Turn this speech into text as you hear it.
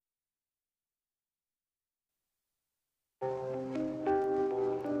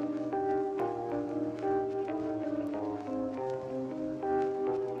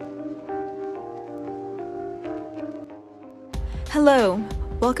Hello,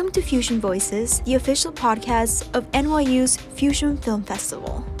 welcome to Fusion Voices, the official podcast of NYU's Fusion Film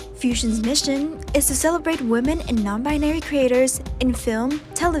Festival. Fusion's mission is to celebrate women and non-binary creators in film,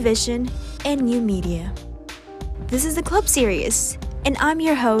 television, and new media. This is the club series, and I'm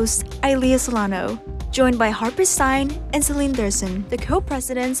your host, Ilea Solano, joined by Harper, Stein, and Selin Dursun, the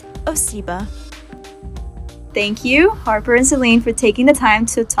co-presidents of STEBA. Thank you, Harper and Selin, for taking the time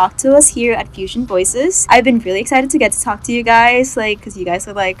to talk to us here at Fusion Voices. I've been really excited to get to talk to you guys, because you guys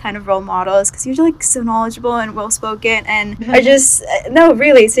are kind of role models, because you're so knowledgeable and well-spoken, and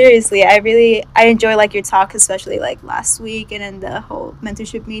really, seriously, I enjoy your talk, especially last week and in the whole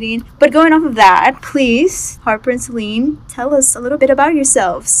mentorship meeting. But going off of that, please, Harper and Selin, tell us a little bit about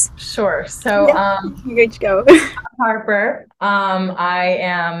yourselves. Sure. So, you're good to go. Harper. I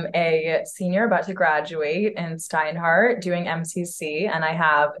am a senior about to graduate in Stein doing MCC, and I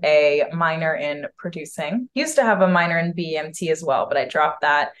have a minor in producing. Used to have a minor in BMT as well, but I dropped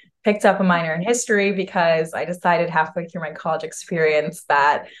that. Picked up a minor in history because I decided halfway through my college experience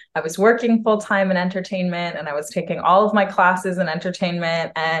that I was working full-time in entertainment and I was taking all of my classes in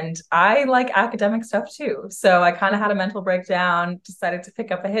entertainment, and I like academic stuff too. So I kind of had a mental breakdown, decided to pick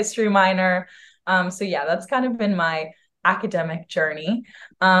up a history minor. That's kind of been my academic journey.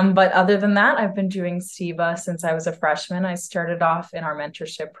 But other than that, I've been doing STEBA since I was a freshman. I started off in our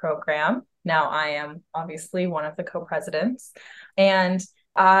mentorship program. Now I am obviously one of the co-presidents, and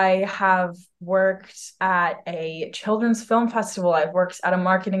I have worked at a children's film festival. I've worked at a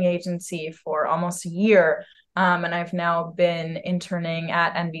marketing agency for almost a year. And I've now been interning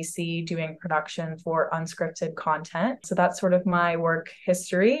at NBC doing production for unscripted content. So that's sort of my work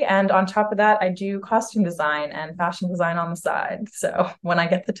history. And on top of that, I do costume design and fashion design on the side. So when I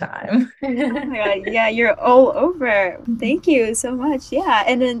get the time. Oh my God, yeah, you're all over. Thank you so much. Yeah.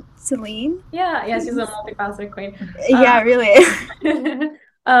 And then Selin? Yeah, she's a multifaceted queen. Yeah, really.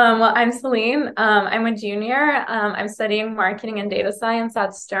 Well, I'm Selin. I'm a junior. I'm studying marketing and data science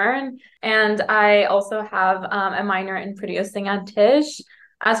at Stern, and I also have a minor in producing at Tisch.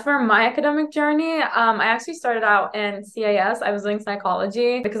 As for my academic journey, I actually started out in CAS. I was doing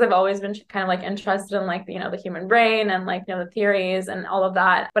psychology because I've always been kind of interested in the human brain and the theories and all of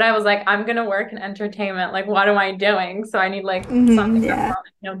that. But I was I'm gonna work in entertainment. What am I doing? So I need something that's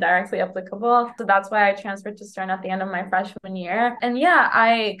not, directly applicable. So that's why I transferred to Stern at the end of my freshman year. And yeah,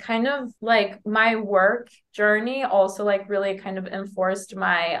 I kind of my work journey also really kind of enforced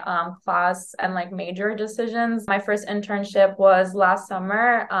my class and major decisions. My first internship was last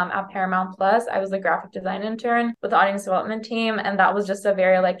summer at Paramount Plus. I was a graphic design intern with the audience development team, and that was just a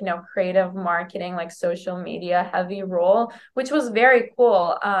very creative marketing, social media heavy role, which was very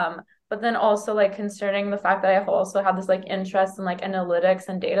cool. But then also concerning the fact that I also had this interest in analytics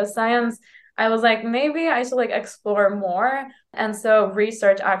and data science, I was maybe I should explore more. And so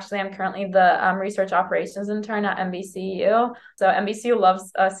research, actually, I'm currently the research operations intern at NBCU. So NBCU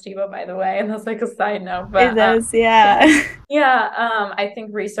loves STEBA, by the way, and that's a side note. But it does, yeah. I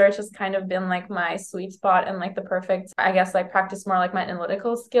think research has kind of been my sweet spot and the perfect, I guess, practice more my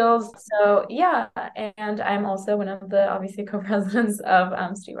analytical skills. So yeah, and I'm also one of the obviously co-presidents of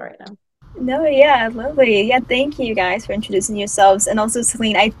STEBA right now. No, yeah, lovely. Yeah, thank you guys for introducing yourselves. And also,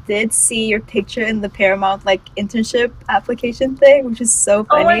 Selin, I did see your picture in the Paramount internship application thing, which is so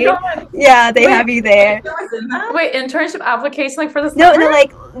funny. Oh my God. Yeah, they have you there. Wait, internship application for the No,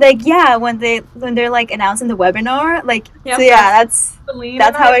 summer? yeah, when they're announcing the webinar, Yeah, so yeah, Selin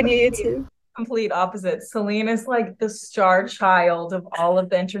that's how I knew you too. Complete opposite. Selin is the star child of all of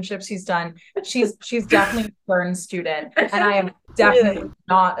the internships she's done. She's definitely a Stern student, and I am definitely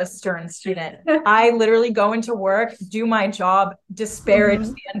not a Stern student. I literally go into work, do my job, disparage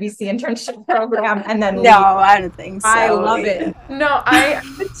the NBC internship program, and then leave. I don't think so. I love it. No, I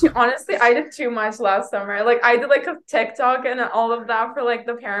did too much last summer. I did a TikTok and all of that for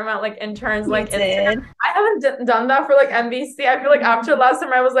the Paramount interns. Did. I haven't done that for NBC. I feel after last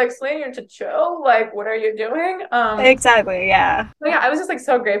summer I was Selin, you're to chill. What are you doing? Exactly, yeah. So yeah, I was just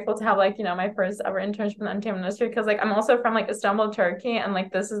so grateful to have my first ever internship in the entertainment industry, because I'm also from Istanbul, Turkey, and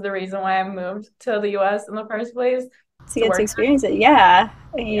this is the reason why I moved to the US in the first place. To get to experience it, yeah.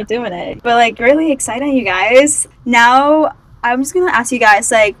 And you're doing it. But really exciting, you guys. Now I'm just gonna ask you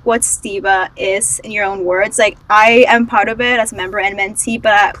guys what STEBA is in your own words. I am part of it as a member and mentee,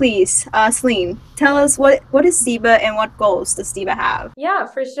 but please, Selin, tell us what is STEBA and what goals does STEBA have? Yeah,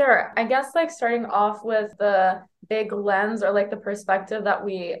 for sure. I guess starting off with the big lens or the perspective that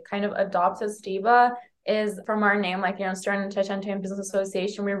we kind of adopt as STEBA is from our name, like, Stern and Tisch Entertainment Business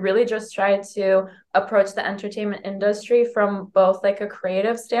Association. We really just try to approach the entertainment industry from both like a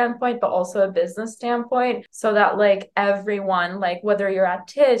creative standpoint, but also a business standpoint, so that like everyone, like whether you're at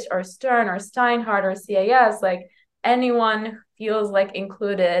Tisch or Stern or Steinhardt or CAS, like anyone feels like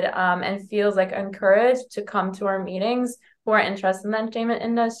included and feels like encouraged to come to our meetings who are interested in the entertainment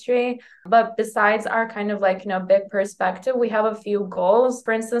industry. But besides our kind of like, big perspective, we have a few goals.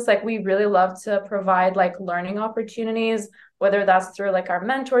 For instance, like we really love to provide like learning opportunities, whether that's through like our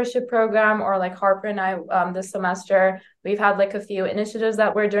mentorship program or like Harper and I this semester, we've had like a few initiatives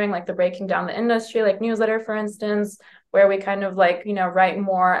that we're doing, like the Breaking Down the Industry, like newsletter, for instance, where we kind of like, write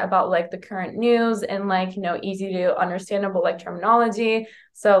more about like the current news and like, easy to understandable like terminology.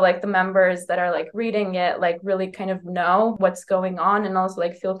 So like the members that are like reading it, like really kind of know what's going on and also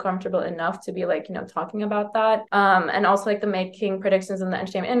like feel comfortable enough to be like, talking about that. And also like the Making Predictions in the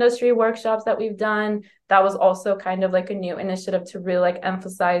Entertainment Industry workshops that we've done. That was also kind of like a new initiative to really like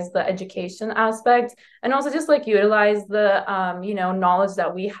emphasize the education aspect and also just like utilize the, knowledge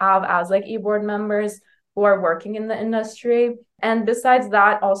that we have as like e-board members who are working in the industry. And besides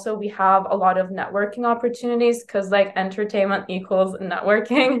that, also we have a lot of networking opportunities because like entertainment equals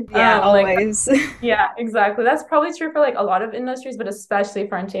networking. Yeah, always. Yeah, exactly. That's probably true for like a lot of industries, but especially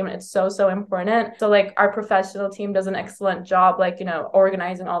for entertainment, it's so important. So like our professional team does an excellent job, like,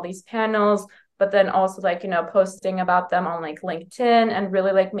 organizing all these panels, but then also like, posting about them on like LinkedIn and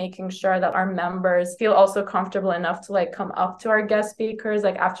really like making sure that our members feel also comfortable enough to like come up to our guest speakers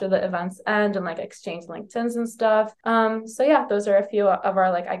like after the events end and like exchange LinkedIns and stuff. So yeah, those are a few of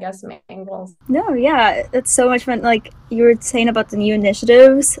our like, I guess, main goals. No, yeah, it's so much fun. Like you were saying about the new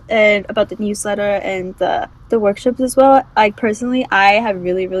initiatives and about the newsletter and the workshops as well. Like personally, I have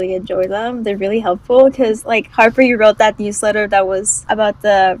really enjoyed them. They're really helpful because like Harper, you wrote that newsletter that was about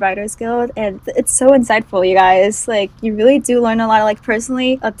the Writers Guild and it's so insightful, you guys. Like you really do learn a lot. Like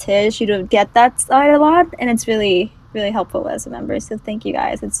personally, at Tisch, you don't get that side a lot and it's really helpful as a member. So thank you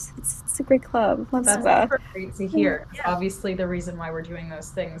guys. It's a great club. Love That's great to hear. Yeah. Obviously, the reason why we're doing those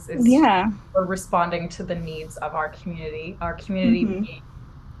things is we're responding to the needs of our community. Our community being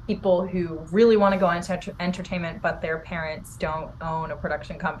people who really want to go into entertainment, but their parents don't own a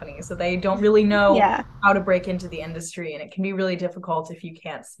production company. So they don't really know how to break into the industry. And it can be really difficult if you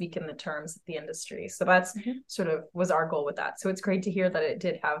can't speak in the terms of the industry. So that's sort of was our goal with that. So it's great to hear that it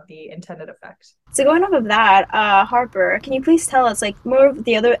did have the intended effect. So going off of that, Harper, can you please tell us like more of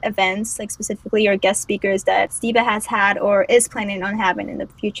the other events, like specifically your guest speakers that STEBA has had or is planning on having in the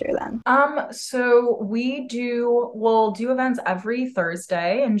future then? So we'll do events every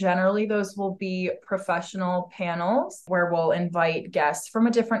Thursday, and generally those will be professional panels where we'll invite guests from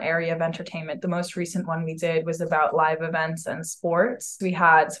a different area of entertainment. The most recent one we did was about live events and sports. We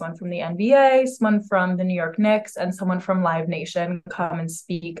had someone from the NBA, someone from the New York Knicks, and someone from Live Nation come and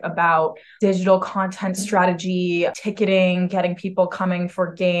speak about digital content strategy, ticketing, getting people coming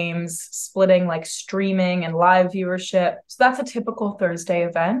for games, splitting like streaming and live viewership. So that's a typical Thursday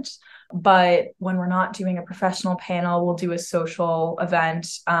event. But when we're not doing a professional panel, we'll do a social event,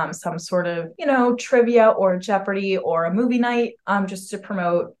 some sort of, trivia or Jeopardy or a movie night, just to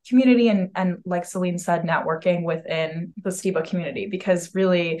promote community and like Selin said, networking within the STEBA community, because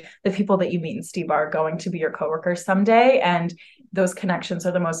really the people that you meet in STEBA are going to be your coworkers someday. And those connections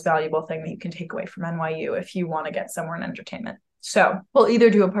are the most valuable thing that you can take away from NYU if you want to get somewhere in entertainment. So we'll either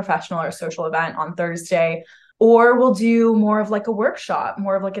do a professional or social event on Thursday, or we'll do more of like a workshop,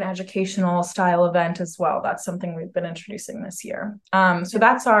 more of like an educational style event as well. That's something we've been introducing this year. So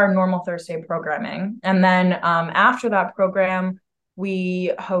that's our normal Thursday programming. And then after that program,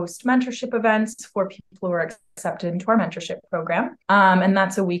 we host mentorship events for people who are accepted into our mentorship program. And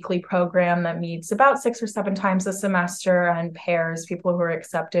that's a weekly program that meets about 6 or 7 times a semester and pairs people who are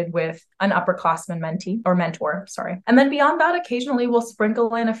accepted with an upperclassman mentee or mentor, sorry. And then beyond that, occasionally we'll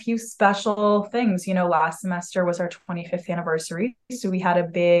sprinkle in a few special things. Last semester was our 25th anniversary. So we had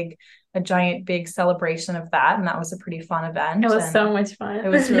a giant big celebration of that. And that was a pretty fun event. It was so much fun. It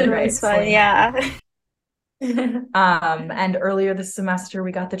was really great. It was fun, yeah. And earlier this semester,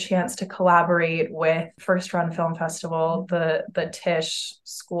 we got the chance to collaborate with First Run Film Festival, the Tisch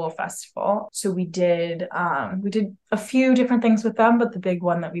School Festival. So we did a few different things with them, but the big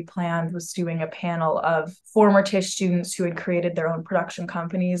one that we planned was doing a panel of former Tisch students who had created their own production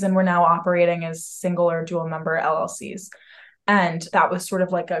companies and were now operating as single or dual member LLCs. And that was sort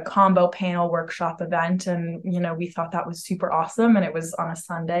of like a combo panel workshop event. And, we thought that was super awesome. And it was on a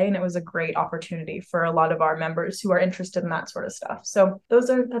Sunday, and it was a great opportunity for a lot of our members who are interested in that sort of stuff. So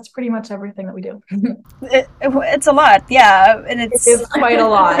that's pretty much everything that we do. It's a lot. Yeah. And it's quite a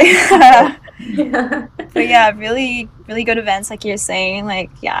lot. Yeah. But yeah, really, really good events, like you're saying. Like,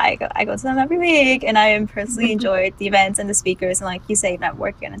 yeah, I go to them every week, and I personally enjoyed the events and the speakers, and like you say,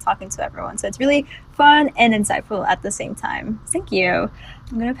 networking and talking to everyone. So it's really fun and insightful at the same time. Thank you.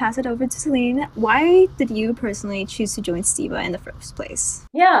 I'm gonna pass it over to Selin. Why did you personally choose to join STEBA in the first place?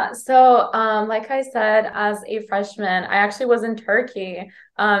 Yeah, so like I said, as a freshman, I actually was in Turkey.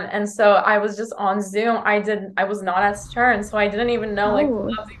 And so I was just on Zoom. I was not at Stern, so I didn't even know like Oh,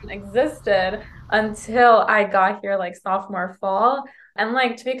 clubs even existed until I got here like sophomore fall. And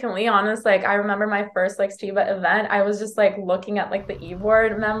like to be completely honest, like I remember my first like STEBA event, I was just like looking at like the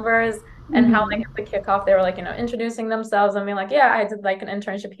e-board members and how like at the kickoff they were like, introducing themselves and being like, yeah, I did like an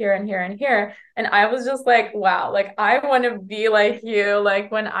internship here and here and here. And I was just like, wow, like I want to be like you, like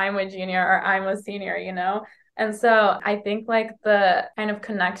when I'm a junior or I'm a senior. And so I think like the kind of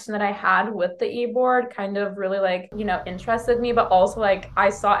connection that I had with the e-board kind of really like, interested me, but also like I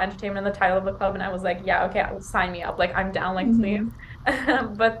saw entertainment in the title of the club and I was like, yeah, okay, sign me up. Like I'm down, like please.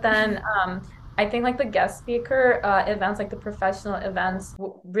 But then I think like the guest speaker events, like the professional events,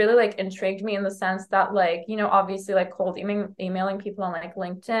 really like intrigued me in the sense that like, obviously like cold emailing people on like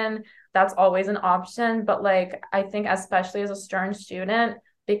LinkedIn, that's always an option. But like, I think especially as a Stern student,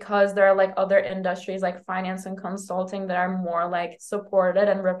 because there are like other industries like finance and consulting that are more like supported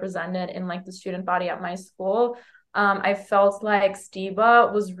and represented in like the student body at my school. I felt like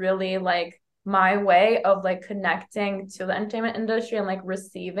STEBA was really like my way of like connecting to the entertainment industry and like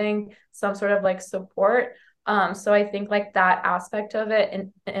receiving some sort of like support. So I think like that aspect of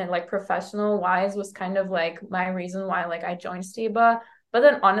it and like professional wise was kind of like my reason why like I joined STEBA. But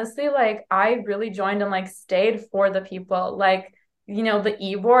then honestly, like I really joined and like stayed for the people. Like, the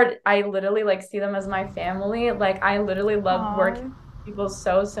e-board, I literally like see them as my family. Like I literally love working aw, with people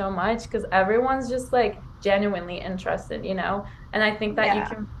so much because everyone's just like genuinely interested. And I think that you yeah.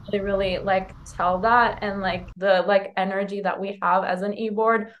 can really like tell that and like the like energy that we have as an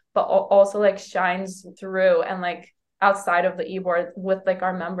e-board, but also like shines through and like outside of the e-board with like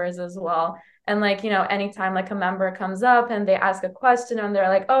our members as well. And like, anytime like a member comes up and they ask a question and they're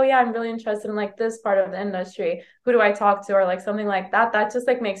like, oh yeah, I'm really interested in like this part of the industry. Who do I talk to? Or like something like that. That just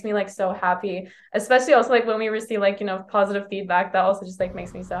like makes me like so happy. Especially also like when we receive like, positive feedback, that also just like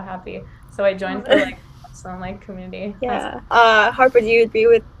makes me so happy. So I joined for like some like community. Yeah. Harper, do you agree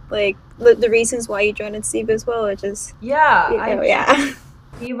with like the reasons why you joined STEBA as well, or just Yeah, yeah?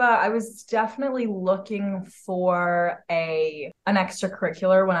 Eva, I was definitely looking for an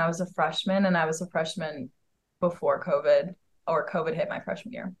extracurricular when I was a freshman, and I was a freshman before COVID, or COVID hit my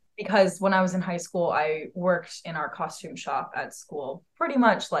freshman year. Because when I was in high school, I worked in our costume shop at school pretty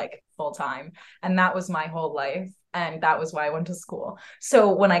much like full time, and that was my whole life. And that was why I went to school.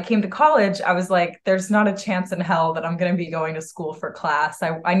 So when I came to college, I was like, there's not a chance in hell that I'm going to be going to school for class.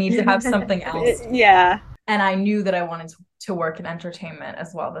 I need to have something else. Yeah. And I knew that I wanted to work in entertainment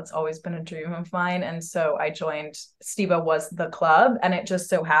as well. That's always been a dream of mine. And so I joined. STEBA was the club, and it just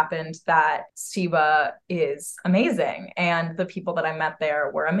so happened that STEBA is amazing. And the people that I met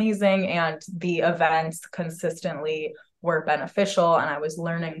there were amazing. And the events consistently were beneficial. And I was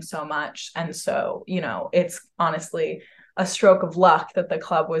learning so much. And so, it's honestly a stroke of luck that the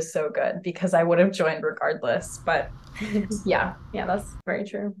club was so good, because I would have joined regardless. But yeah. Yeah, that's very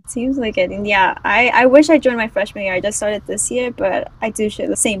true. Seems like it. And yeah, I wish I joined my freshman year. I just started this year, but I do share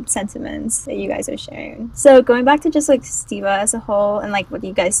the same sentiments that you guys are sharing. So going back to just like STEBA as a whole and like what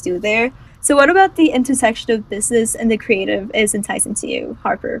you guys do there. So what about the intersection of business and the creative is enticing to you?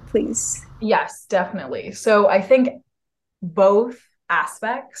 Harper, please. Yes, definitely. So I think both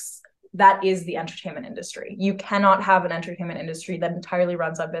aspects, that is the entertainment industry. You cannot have an entertainment industry that entirely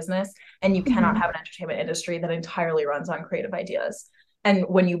runs on business, and you cannot have an entertainment industry that entirely runs on creative ideas. And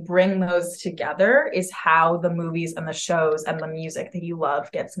when you bring those together is how the movies and the shows and the music that you love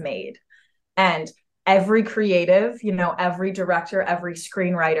gets made. And every creative, every director, every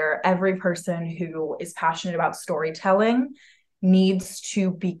screenwriter, every person who is passionate about storytelling needs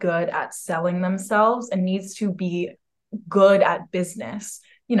to be good at selling themselves and needs to be good at business.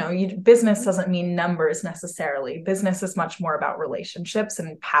 Business doesn't mean numbers necessarily. Business is much more about relationships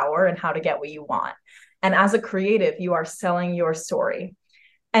and power and how to get what you want. And as a creative, you are selling your story.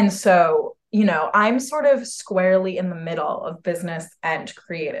 And so, I'm sort of squarely in the middle of business and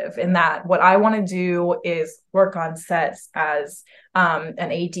creative, in that what I want to do is work on sets as an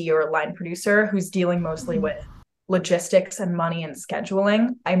AD or a line producer who's dealing mostly with logistics and money and scheduling.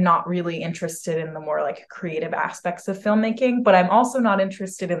 I'm not really interested in the more like creative aspects of filmmaking, but I'm also not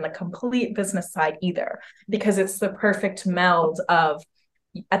interested in the complete business side either, because it's the perfect meld of,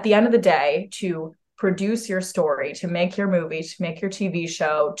 at the end of the day, to produce your story, to make your movie, to make your TV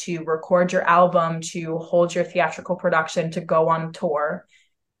show, to record your album, to hold your theatrical production, to go on tour,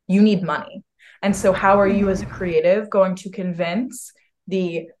 you need money. And so how are you as a creative going to convince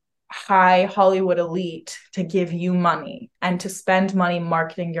the high Hollywood elite to give you money and to spend money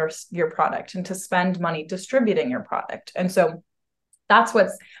marketing your product and to spend money distributing your product? And so that's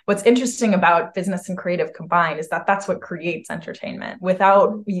what's interesting about business and creative combined, is that that's what creates entertainment.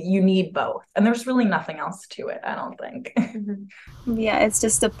 Without, you need both, and there's really nothing else to it, I don't think. Yeah, it's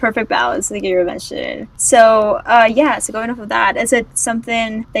just a perfect balance, like you were mentioning. So so going off of that, is it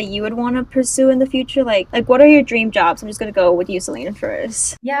something that you would want to pursue in the future? Like what are your dream jobs? I'm just gonna go with you, Selin,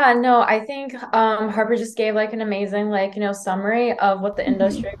 first. Yeah, no, I think Harper just gave like an amazing summary of what the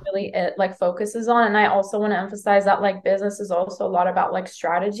industry really focuses on. And I also want to emphasize that like business is also a lot about like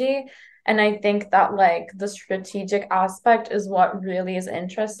strategy. And I think that like the strategic aspect is what really is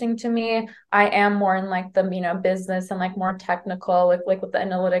interesting to me. I am more in like the, business and like more technical, like with the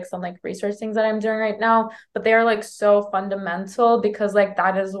analytics and like research things that I'm doing right now. But they are like so fundamental, because like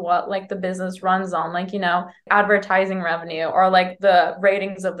that is what like the business runs on, like, advertising revenue or like the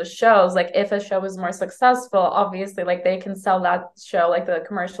ratings of the shows. Like if a show is more successful, obviously like they can sell that show, like the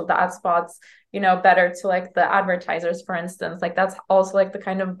commercial, the ad spots, better to like the advertisers, for instance. Like that's also like the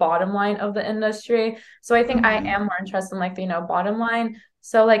kind of bottom line of the industry. So I think I am more interested in like the, bottom line.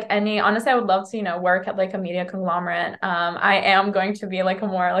 So like honestly, I would love to, work at like a media conglomerate. I am going to be like a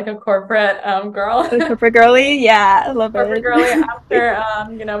more like a corporate girl. A corporate girly, yeah, I love Corporate it. girly after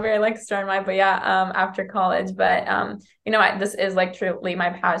very like stern mind, but yeah, after college. But this is like truly my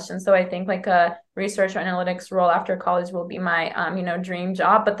passion. So I think like a research or analytics role after college will be my dream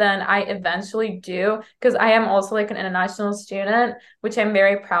job. But then I eventually do, because I am also like an international student, which I'm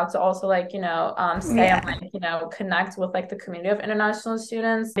very proud to also like say I'm like connect with like the community of international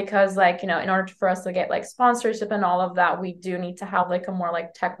students, because like in order for us to get like sponsorship and all of that, we do need to have like a more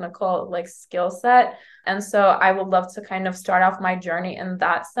like technical like skill set. And so I would love to kind of start off my journey in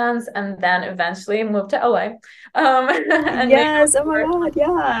that sense, and then eventually move to LA. And yes, oh my God,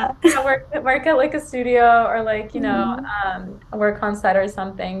 yeah. work at like a studio, or like, work on set or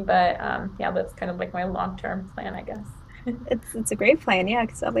something. But that's kind of like my long-term plan, I guess. It's a great plan, yeah,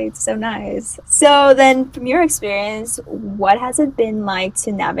 because LA is so nice. So then, from your experience, what has it been like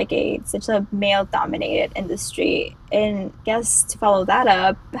to navigate such a male-dominated industry? And I guess to follow that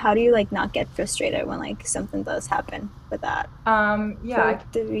up, how do you like not get frustrated when like something does happen with that?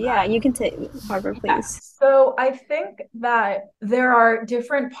 You can take Harper, please. Yeah. So I think that there are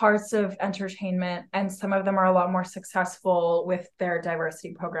different parts of entertainment, and some of them are a lot more successful with their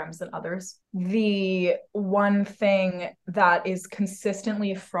diversity programs than others. The one thing that is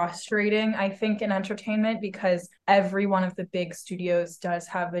consistently frustrating, I think, in entertainment, because every one of the big studios does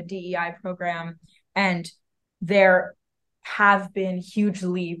have a DEI program, and there have been huge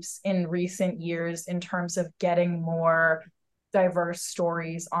leaps in recent years in terms of getting more diverse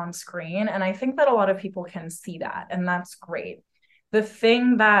stories on screen. And I think that a lot of people can see that, and that's great. The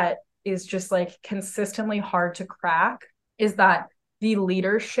thing that is just like consistently hard to crack is that the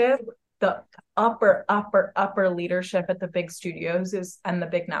leadership, the upper leadership at the big studios and the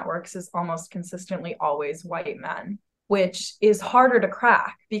big networks is almost consistently always white men, which is harder to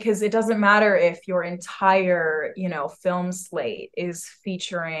crack, because it doesn't matter if your entire, film slate is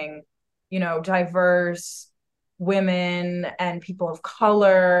featuring, diverse women and people of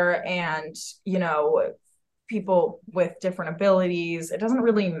color and, people with different abilities. It doesn't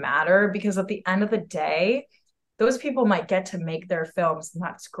really matter, because at the end of the day, those people might get to make their films, and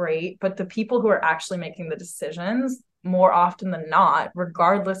that's great. But the people who are actually making the decisions, more often than not,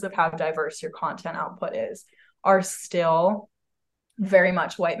 regardless of how diverse your content output is, are still very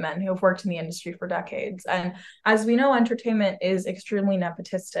much white men who have worked in the industry for decades. And as we know, entertainment is extremely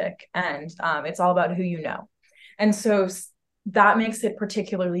nepotistic, and it's all about who you know. And so that makes it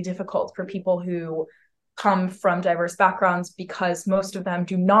particularly difficult for people who come from diverse backgrounds, because most of them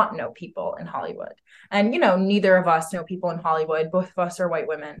do not know people in Hollywood. And, neither of us know people in Hollywood. Both of us are white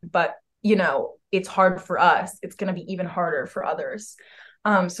women, but, it's hard for us. It's going to be even harder for others.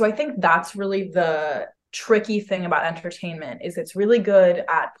 So I think that's really the tricky thing about entertainment, is it's really good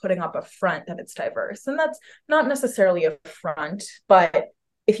at putting up a front that it's diverse. And that's not necessarily a front, but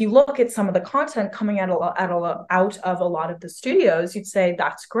if you look at some of the content coming out of a lot of the studios, you'd say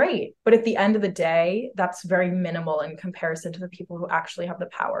that's great. But at the end of the day, that's very minimal in comparison to the people who actually have the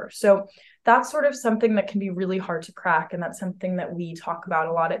power. So that's sort of something that can be really hard to crack. And that's something that we talk about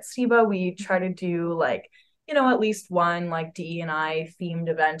a lot at STEBA. We try to do like, at least one like DE&I themed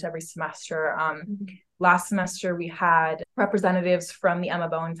event every semester. last semester we had representatives from the Emma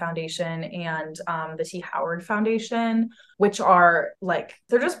Bowen Foundation and the T. Howard Foundation, which are like,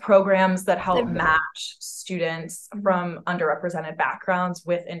 they're just programs that help match students from underrepresented backgrounds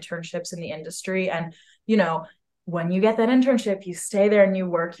with internships in the industry. And, you know, when you get that internship, you stay there and you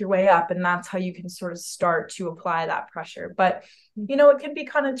work your way up, and that's how you can sort of start to apply that pressure. But, you know, it can be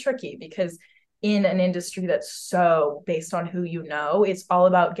kind of tricky because in an industry that's so based on who you know, it's all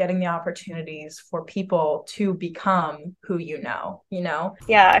about getting the opportunities for people to become who you know.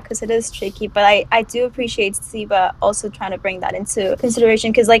 Yeah, because it is tricky, but I do appreciate STEBA also trying to bring that into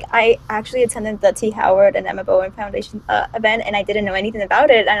consideration, because like I actually attended the T. Howard and Emma Bowen Foundation event, and I didn't know anything about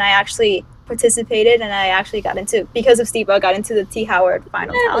it, and I actually participated, and I actually got into, because of STEBA, got into the T. Howard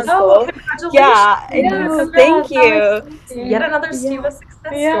Final Talent School. Congratulations. Yeah, I know. Thank you. Yet another STEBA success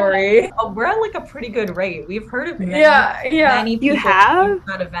story. We're at like a pretty good rate. We've heard of many people you have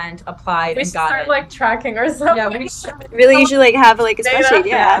that event applied we and got start it. like tracking ourselves. Yeah, we really usually like have like a spreadsheet.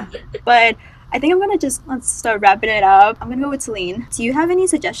 Yeah. But I think I'm gonna let's start wrapping it up. I'm gonna go with Selin. Do you have any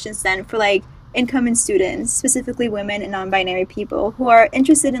suggestions then for like incoming students, specifically women and non-binary people who are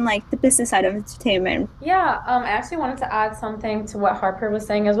interested in like the business side of entertainment? Yeah, I actually wanted to add something to what Harper was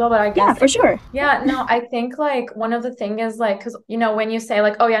saying as well, but I guess yeah, for sure. Yeah, no, I think like one of the thing is like, because you know when you say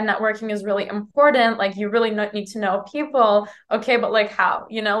like, oh yeah, networking is really important, like you really need to know people. Okay, but like how?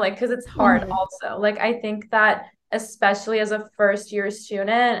 You know, like because it's hard also. Like I think that especially as a first year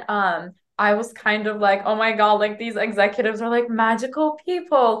student, I was kind of like, oh my God, like these executives are like magical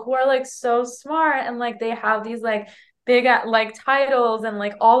people who are like so smart, and like they have these like big like titles and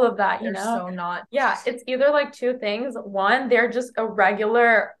like all of that, They're so not. Yeah, it's either like two things. One, they're just a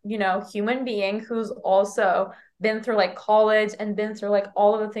regular, you know, human being who's also been through like college and been through like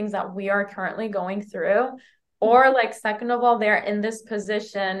all of the things that we are currently going through. Or like second of all, they're in this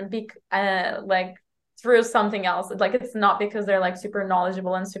position like through something else. Like it's not because they're like super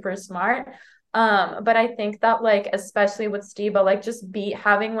knowledgeable and super smart. But I think that like especially with STEBA, like just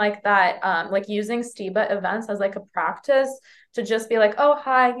having like that like using STEBA events as like a practice to just be like, oh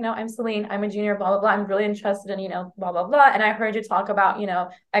hi, you know, I'm Selin, I'm a junior, blah blah blah, I'm really interested in, you know, blah blah blah, and I heard you talk about, you know,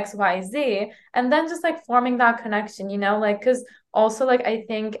 XYZ, and then just like forming that connection, you know, like because also like I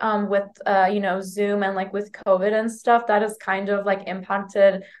think with you know, Zoom and like with COVID and stuff, that has kind of like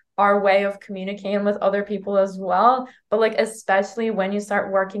impacted our way of communicating with other people as well. But like especially when you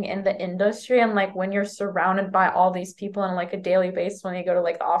start working in the industry and like when you're surrounded by all these people on like a daily basis, when you go to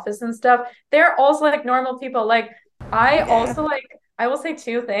like the office and stuff, they're also like normal people. Like I also like, I will say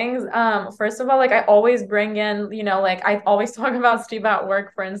two things. First of all, like I always bring in, you know, like I always talk about Steve at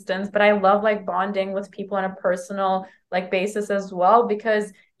work, for instance, but I love like bonding with people on a personal like basis as well,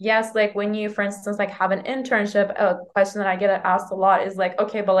 because yes, like when you, for instance, like have an internship, a question that I get asked a lot is like,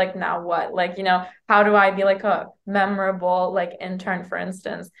 okay, but like now what? Like, you know, how do I be like a memorable like intern, for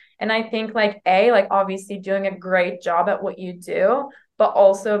instance? And I think like like obviously doing a great job at what you do, but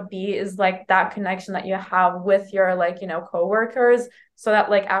also B is like that connection that you have with your like, you know, coworkers, so that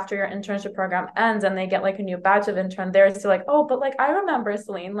like after your internship program ends and they get like a new batch of intern, they're still like, oh, but like I remember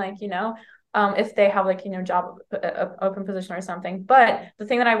Selin, like, you know, if they have like, you know, job open position or something. But the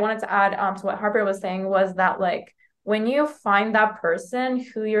thing that I wanted to add to what Harper was saying was that like when you find that person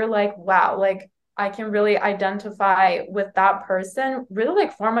who you're like, wow, like I can really identify with that person, really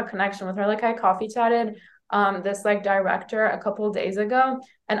like form a connection with her. Like I coffee chatted this like director a couple of days ago,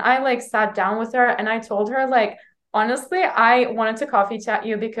 and I like sat down with her and I told her like, honestly, I wanted to coffee chat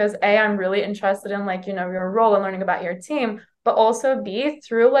you because I'm really interested in like, you know, your role and learning about your team, but also B,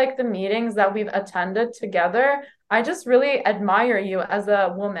 through like the meetings that we've attended together, I just really admire you as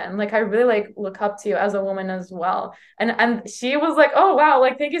a woman. Like I really like look up to you as a woman as well. And she was like, oh wow,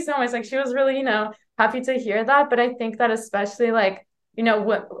 like thank you so much. Like she was really, you know, happy to hear that. But I think that especially like, you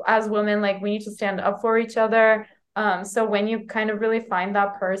know, as women, like we need to stand up for each other. So when you kind of really find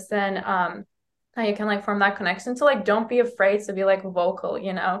that person, how you can like form that connection, to like don't be afraid to be like vocal,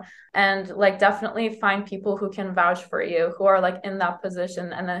 you know, and like definitely find people who can vouch for you, who are like in that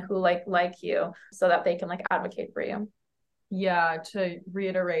position, and then who like you, so that they can like advocate for you. Yeah, to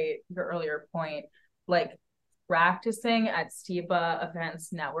reiterate your earlier point, like practicing at STEBA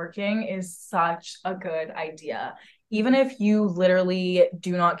events networking is such a good idea. Even if you literally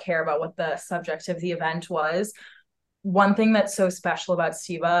do not care about what the subject of the event was, one thing that's so special about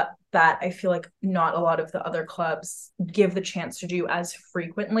STEBA that I feel like not a lot of the other clubs give the chance to do as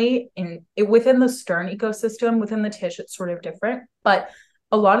frequently within the Stern ecosystem, within the Tisch, it's sort of different, but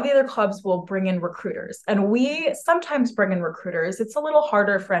a lot of the other clubs will bring in recruiters, and we sometimes bring in recruiters. It's a little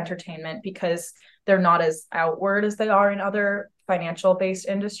harder for entertainment because they're not as outward as they are in other financial based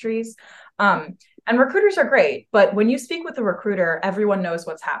industries. And recruiters are great, but when you speak with a recruiter, everyone knows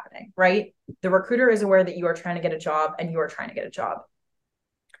what's happening, right? The recruiter is aware that you are trying to get a job and you are trying to get a job.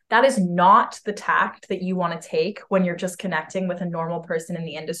 That is not the tact that you want to take when you're just connecting with a normal person in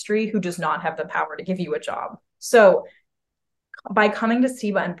the industry who does not have the power to give you a job. So by coming to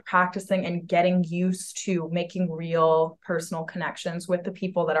STEBA and practicing and getting used to making real personal connections with the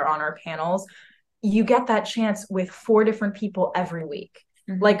people that are on our panels, you get that chance with 4 different people every week.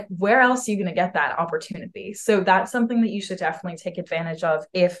 Like, where else are you going to get that opportunity? So that's something that you should definitely take advantage of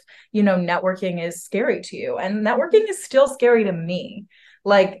if, you know, networking is scary to you. And networking is still scary to me.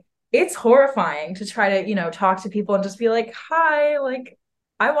 Like, it's horrifying to try to, you know, talk to people and just be like, hi, like,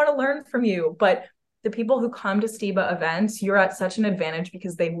 I want to learn from you. But the people who come to STEBA events, you're at such an advantage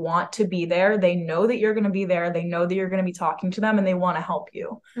because they want to be there. They know that you're going to be there. They know that you're going to be talking to them and they want to help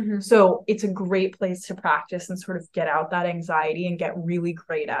you. So it's a great place to practice and sort of get out that anxiety and get really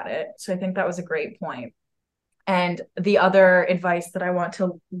great at it. So I think that was a great point. And the other advice that I want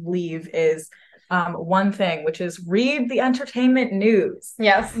to leave is one thing, which is read the entertainment news.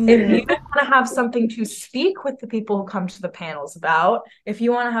 Yes. If you want to have something to speak with the people who come to the panels about, if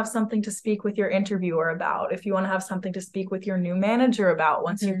you want to have something to speak with your interviewer about, if you want to have something to speak with your new manager about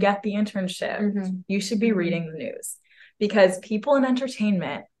once you get the internship, you should be reading the news, because people in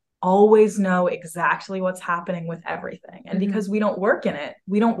entertainment always know exactly what's happening with everything. And because we don't work in it,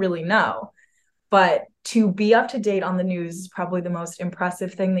 we don't really know. But to be up to date on the news is probably the most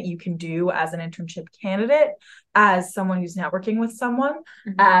impressive thing that you can do as an internship candidate, as someone who's networking with someone,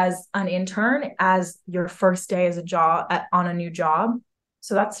 as an intern, as your first day as a job on a new job.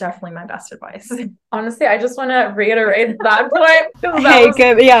 So that's definitely my best advice. Honestly, I just want to reiterate that point. Hey,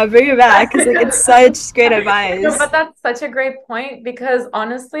 good. Yeah, bring it back, because like it's such great advice. No, but that's such a great point, because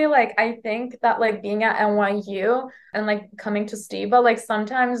honestly, like, I think that like being at NYU and like coming to STEBA, like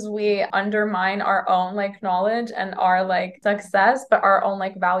sometimes we undermine our own like knowledge and our like success, but our own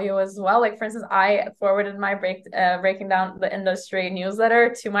like value as well. Like, for instance, I forwarded my breaking down the industry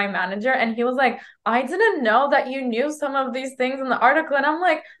newsletter to my manager, and he was like, I didn't know that you knew some of these things in the article. And I'm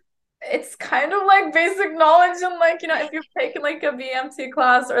like, it's kind of like basic knowledge, and like, you know, if you've taken like a BMT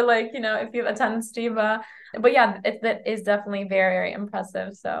class, or like, you know, if you've attended STEBA. But yeah, that is definitely very, very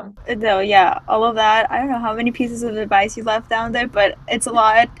impressive. So No, yeah, all of that. I don't know how many pieces of advice you left down there, but it's a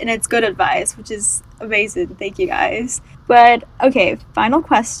lot, and it's good advice, which is amazing. Thank you, guys. But okay, final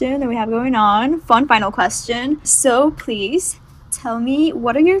question that we have going on. Fun final question. So please tell me,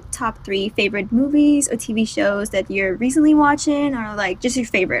 what are your top 3 favorite movies or TV shows that you're recently watching, or like just your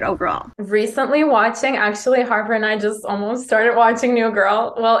favorite overall? Recently watching, actually, Harper and I just almost started watching New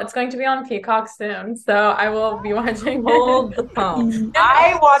Girl. Well, it's going to be on Peacock soon, so I will be watching. Hold the phone.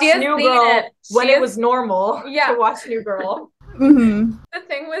 I watched New Girl when it was normal to watch New Girl. The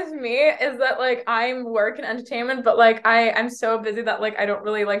thing with me is that like I'm work in entertainment, but like I'm so busy that like I don't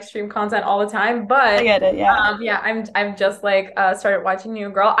really like stream content all the time. But I get it, yeah. I'm just like started watching New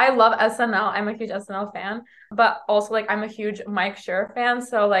Girl. I love SNL. I'm a huge SNL fan, but also like I'm a huge Mike Schur fan.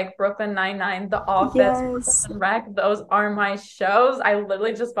 So like Brooklyn Nine-Nine, The Office, and Rec, those are my shows. I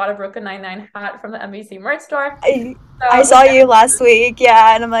literally just bought a Brooklyn Nine-Nine hat from the NBC merch store. I saw you last week,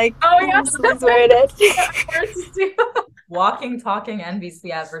 yeah, and I'm like, oh yeah, let's wear it. Walking, talking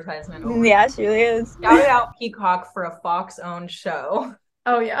NBC advertisement. Yeah, she really is. Shout out Peacock for a Fox-owned show.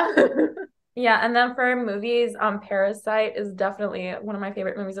 Oh yeah. Yeah, and then for movies, Parasite is definitely one of my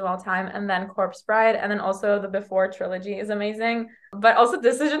favorite movies of all time, and then Corpse Bride, and then also the Before trilogy is amazing. But also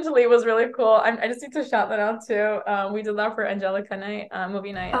Decision to Leave was really cool. I just need to shout that out too. We did that for Angelica night,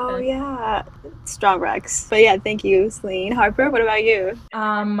 movie night. Oh yeah, strong Rex. But yeah, thank you, Selin. Harper, what about you?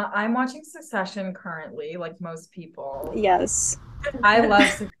 I'm watching Succession currently, like most people. Yes. I love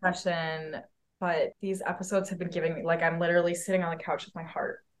Succession, but these episodes have been giving me, like, I'm literally sitting on the couch with my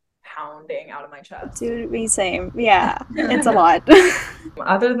heart pounding out of my chest. Dude, me same. Yeah, it's a lot.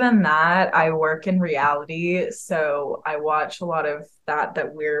 Other than that, I work in reality, so I watch a lot of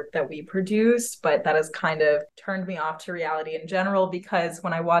that we produce, but that has kind of turned me off to reality in general, because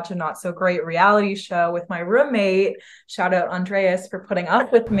when I watch a not so great reality show with my roommate, shout out Andreas for putting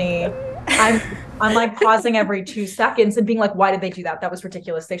up with me, I'm like pausing every 2 seconds and being like, why did they do that? That was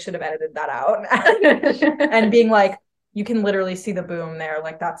ridiculous. They should have edited that out. And being like, you can literally see the boom there,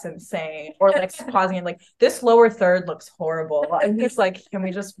 like that's insane. Or like pausing it, like this lower third looks horrible. I'm just like, can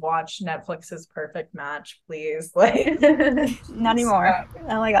we just watch Netflix's Perfect Match, please? Like, not anymore.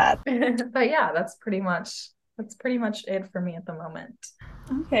 I like that. But yeah, that's pretty much it for me at the moment.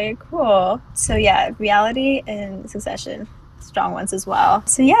 Okay, cool. So yeah, reality and Succession. strong ones as well.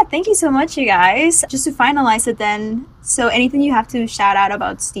 So yeah, thank you so much, you guys. Just to finalize it then, so anything you have to shout out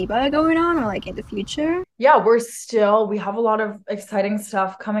about STEBA going on or like in the future? Yeah, we have a lot of exciting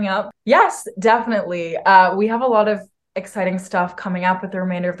stuff coming up. Yes, definitely. We have a lot of exciting stuff coming up with the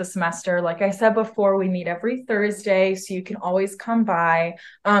remainder of the semester. Like I said before, we meet every Thursday, so you can always come by.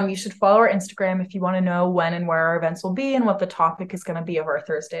 You should follow our Instagram if you want to know when and where our events will be and what the topic is going to be of our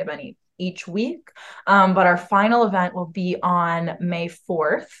Thursday event each week. But our final event will be on May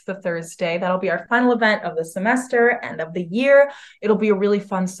 4th, the Thursday. That'll be our final event of the semester and of the year. It'll be a really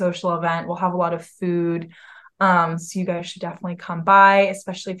fun social event. We'll have a lot of food. So you guys should definitely come by,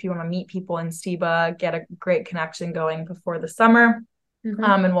 especially if you want to meet people in STEBA, get a great connection going before the summer. Mm-hmm.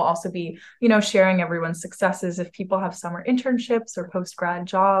 And we'll also be, sharing everyone's successes if people have summer internships or post-grad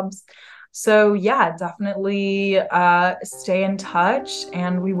jobs. So yeah, definitely stay in touch,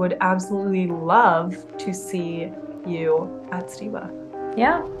 and we would absolutely love to see you at STEBA.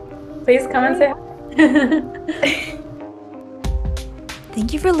 Yeah, please come and say hi.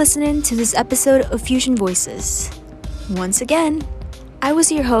 Thank you for listening to this episode of Fusion Voices. Once again, I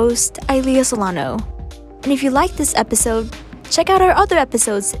was your host, Ilea Solano. And if you liked this episode, check out our other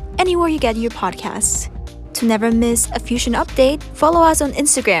episodes anywhere you get your podcasts. To never miss a Fusion update, follow us on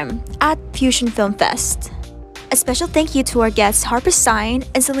Instagram at Fusion Film Fest. A special thank you to our guests Harper Stein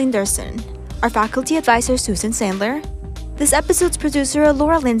and Selin Dursun, our faculty advisor Susan Sandler, this episode's producer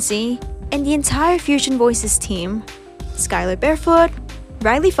Laura Lindsay, and the entire Fusion Voices team, Skylar Barefoot,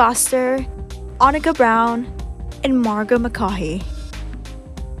 Riley Foster, Annika Brown, and Margot McCaughey.